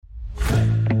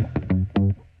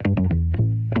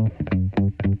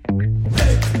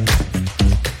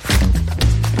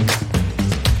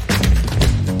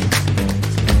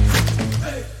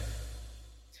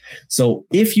So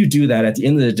if you do that, at the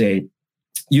end of the day,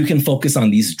 you can focus on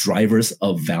these drivers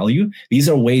of value. These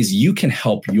are ways you can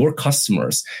help your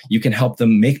customers. You can help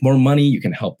them make more money. You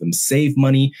can help them save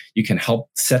money. You can help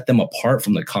set them apart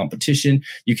from the competition.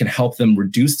 You can help them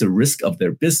reduce the risk of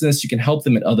their business. You can help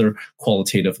them in other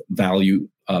qualitative value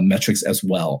metrics as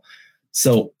well.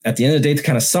 So at the end of the day, to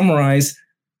kind of summarize,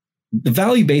 the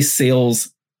value-based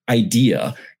sales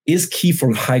idea is key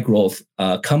for high growth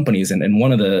companies. And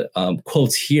one of the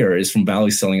quotes here is from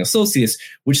Value Selling Associates,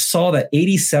 which saw that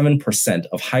 87%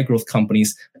 of high growth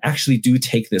companies actually do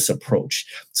take this approach.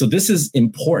 So this is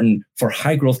important for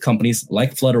high growth companies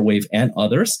like Flutterwave and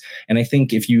others. And I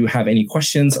think if you have any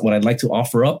questions, what I'd like to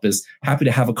offer up is happy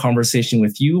to have a conversation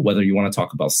with you, whether you want to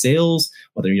talk about sales,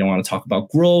 whether you want to talk about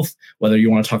growth, whether you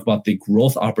want to talk about the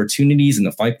growth opportunities in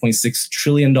the $5.6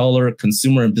 trillion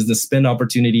consumer and business spend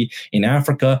opportunity in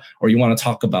Africa, or you want to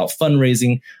talk about fundraising.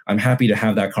 I'm happy to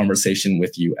have that conversation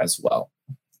with you as well.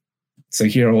 So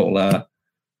here we'll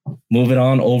move it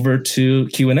on over to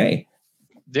Q&A.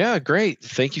 Yeah, great.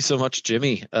 Thank you so much,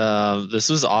 Jimmy. This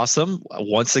was awesome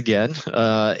once again.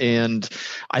 And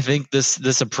I think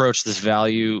this approach, this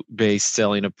value-based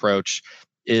selling approach,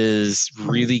 is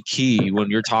really key when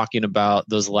you're talking about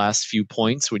those last few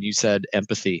points when you said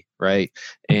empathy, right?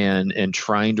 And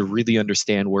trying to really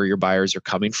understand where your buyers are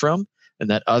coming from. And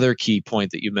that other key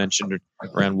point that you mentioned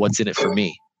around what's in it for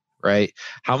me, right?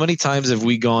 How many times have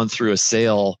we gone through a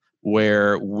sale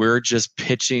where we're just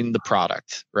pitching the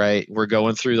product, right? We're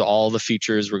going through all the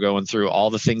features, we're going through all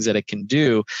the things that it can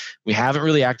do. We haven't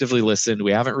really actively listened.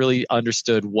 We haven't really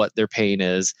understood what their pain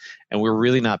is, and we're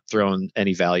really not throwing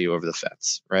any value over the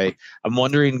fence, right? I'm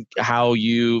wondering how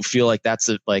you feel like that's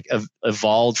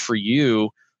evolved for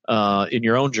you in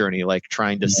your own journey, like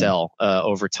trying to sell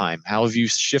over time. How have you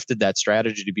shifted that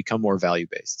strategy to become more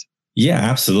value-based? Yeah,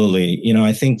 absolutely.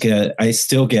 I think I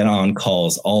still get on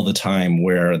calls all the time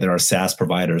where there are SaaS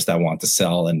providers that want to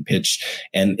sell and pitch.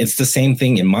 And it's the same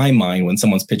thing in my mind when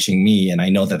someone's pitching me. And I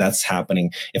know that that's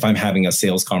happening if I'm having a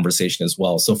sales conversation as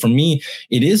well. So for me,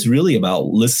 it is really about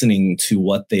listening to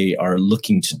what they are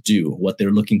looking to do, what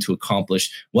they're looking to accomplish,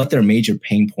 what their major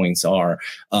pain points are.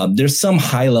 There's some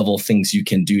high level things you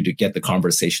can do to get the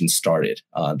conversation started.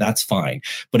 That's fine.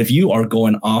 But if you are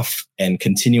going off and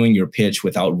continuing your pitch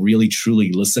without really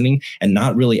truly listening and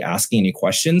not really asking any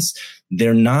questions,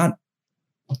 you're not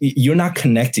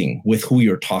connecting with who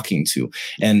you're talking to.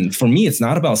 And for me, it's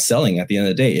not about selling at the end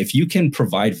of the day. If you can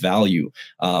provide value,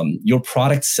 your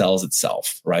product sells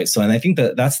itself, right? So, and I think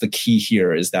that that's the key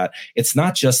here, is that it's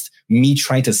not just me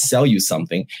trying to sell you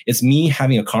something. It's me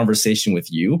having a conversation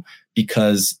with you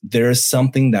because there is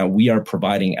something that we are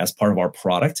providing as part of our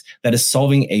product that is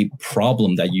solving a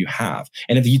problem that you have.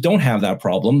 And if you don't have that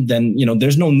problem, then,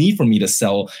 there's no need for me to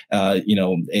sell, a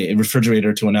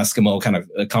refrigerator to an Eskimo kind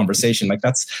of a conversation. Like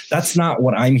that's not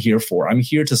what I'm here for. I'm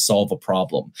here to solve a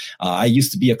problem. I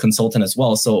used to be a consultant as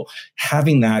well. So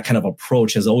having that kind of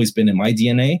approach has always been in my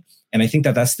DNA. And I think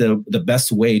that that's the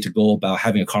best way to go about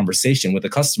having a conversation with a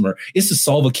customer, is to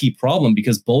solve a key problem,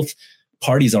 because both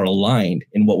parties are aligned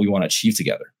in what we want to achieve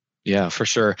together. Yeah, for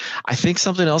sure. I think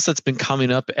something else that's been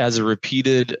coming up as a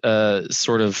repeated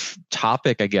sort of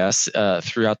topic, I guess,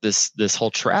 throughout this whole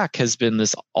track has been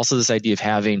this idea of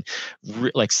having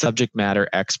like subject matter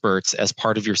experts as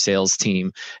part of your sales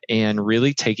team, and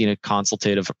really taking a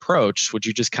consultative approach, which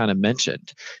you just kind of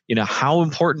mentioned. How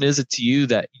important is it to you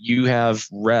that you have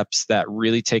reps that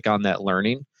really take on that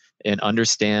learning and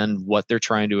understand what they're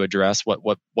trying to address, what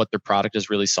their product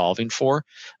is really solving for,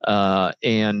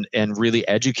 and really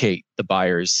educate the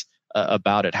buyers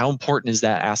about it? How important is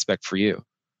that aspect for you?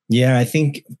 Yeah, I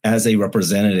think as a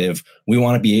representative, we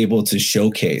want to be able to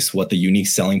showcase what the unique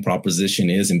selling proposition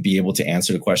is and be able to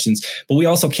answer the questions. But we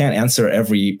also can't answer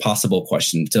every possible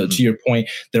question. To your point,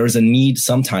 there is a need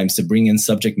sometimes to bring in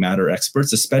subject matter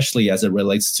experts, especially as it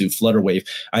relates to Flutterwave.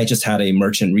 I just had a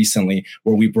merchant recently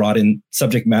where we brought in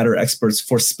subject matter experts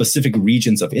for specific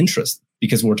regions of interest,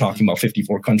 because we're talking about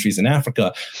 54 countries in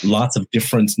Africa, lots of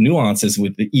different nuances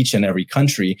with each and every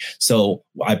country. So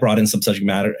I brought in some subject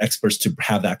matter experts to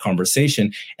have that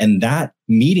conversation. And that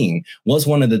meeting was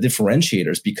one of the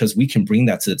differentiators, because we can bring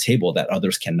that to the table that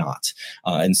others cannot.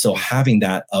 And so having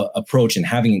that approach and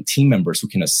having team members who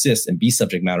can assist and be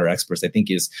subject matter experts, I think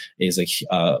is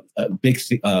a big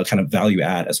kind of value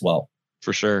add as well.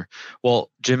 For sure.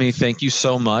 Well, Jimmy, thank you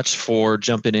so much for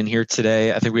jumping in here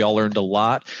today. I think we all learned a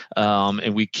lot,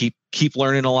 and we keep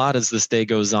learning a lot as this day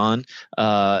goes on.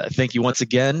 Thank you once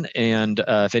again. And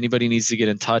if anybody needs to get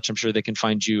in touch, I'm sure they can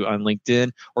find you on LinkedIn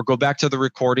or go back to the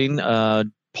recording.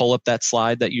 pull up that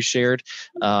slide that you shared.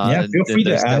 Feel free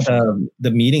to add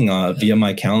the meeting via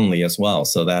my Calendly as well.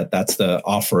 So that's the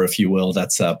offer, if you will,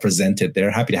 that's presented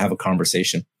there. Happy to have a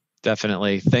conversation.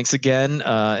 Definitely. Thanks again,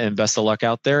 and best of luck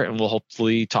out there. And we'll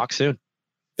hopefully talk soon.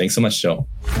 Thanks so much, Joe.